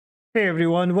Hey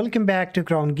everyone, welcome back to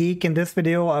Crown Geek. In this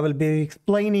video, I will be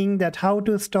explaining that how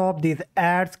to stop these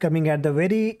ads coming at the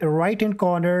very right hand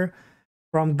corner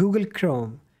from Google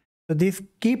Chrome. So these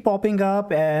keep popping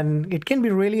up and it can be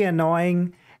really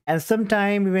annoying, and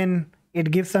sometimes even it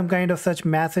gives some kind of such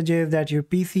messages that your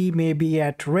PC may be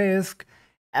at risk,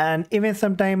 and even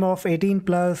some time of 18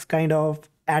 plus kind of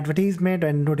advertisement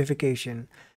and notification.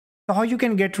 So how you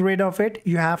can get rid of it?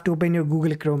 You have to open your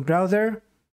Google Chrome browser,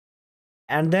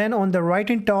 and then on the right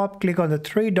hand top click on the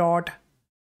three dot,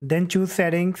 then choose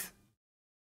settings.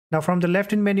 Now from the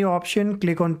left hand menu option,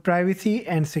 click on privacy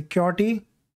and security,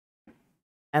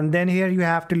 and then here you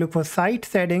have to look for site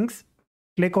settings.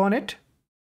 Click on it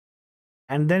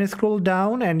and then scroll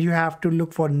down and you have to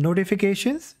look for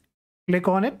notifications. Click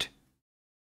on it,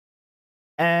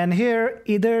 and here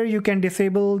either you can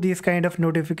disable this kind of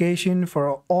notification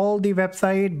for all the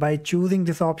website by choosing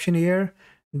this option here,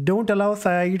 don't allow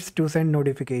sites to send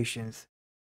notifications.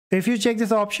 So if you check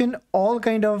this option, all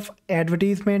kind of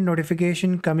advertisement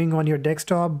notification coming on your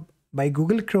desktop by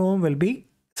Google Chrome will be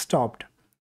stopped.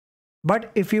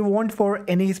 But if you want for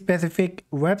any specific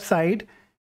website,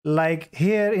 like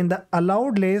here in the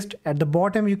allowed list at the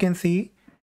bottom, you can see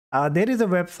there is a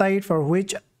website for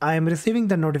which I am receiving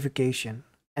the notification,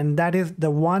 and that is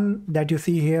the one that you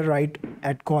see here right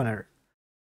at corner.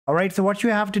 All right, so what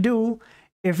you have to do,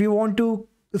 if you want to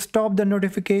stop the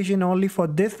notification only for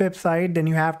this website, then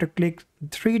you have to click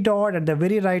three dot at the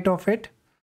very right of it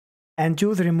and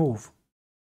choose remove.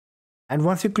 And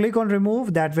once you click on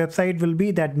remove, that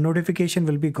notification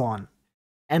will be gone,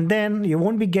 and then you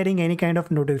won't be getting any kind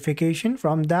of notification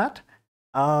from that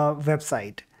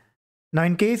website. Now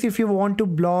in case if you want to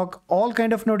block all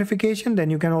kind of notification, then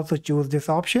you can also choose this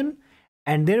option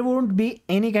and there won't be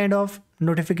any kind of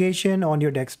notification on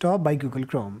your desktop by Google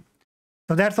Chrome.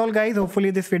 So that's all guys.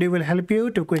 Hopefully this video will help you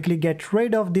to quickly get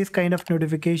rid of this kind of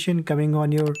notification coming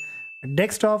on your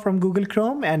desktop from Google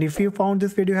Chrome. And if you found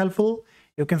this video helpful,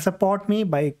 you can support me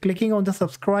by clicking on the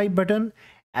subscribe button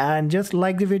and just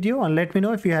like the video and let me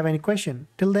know if you have any question.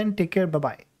 Till then, take care. Bye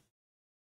bye.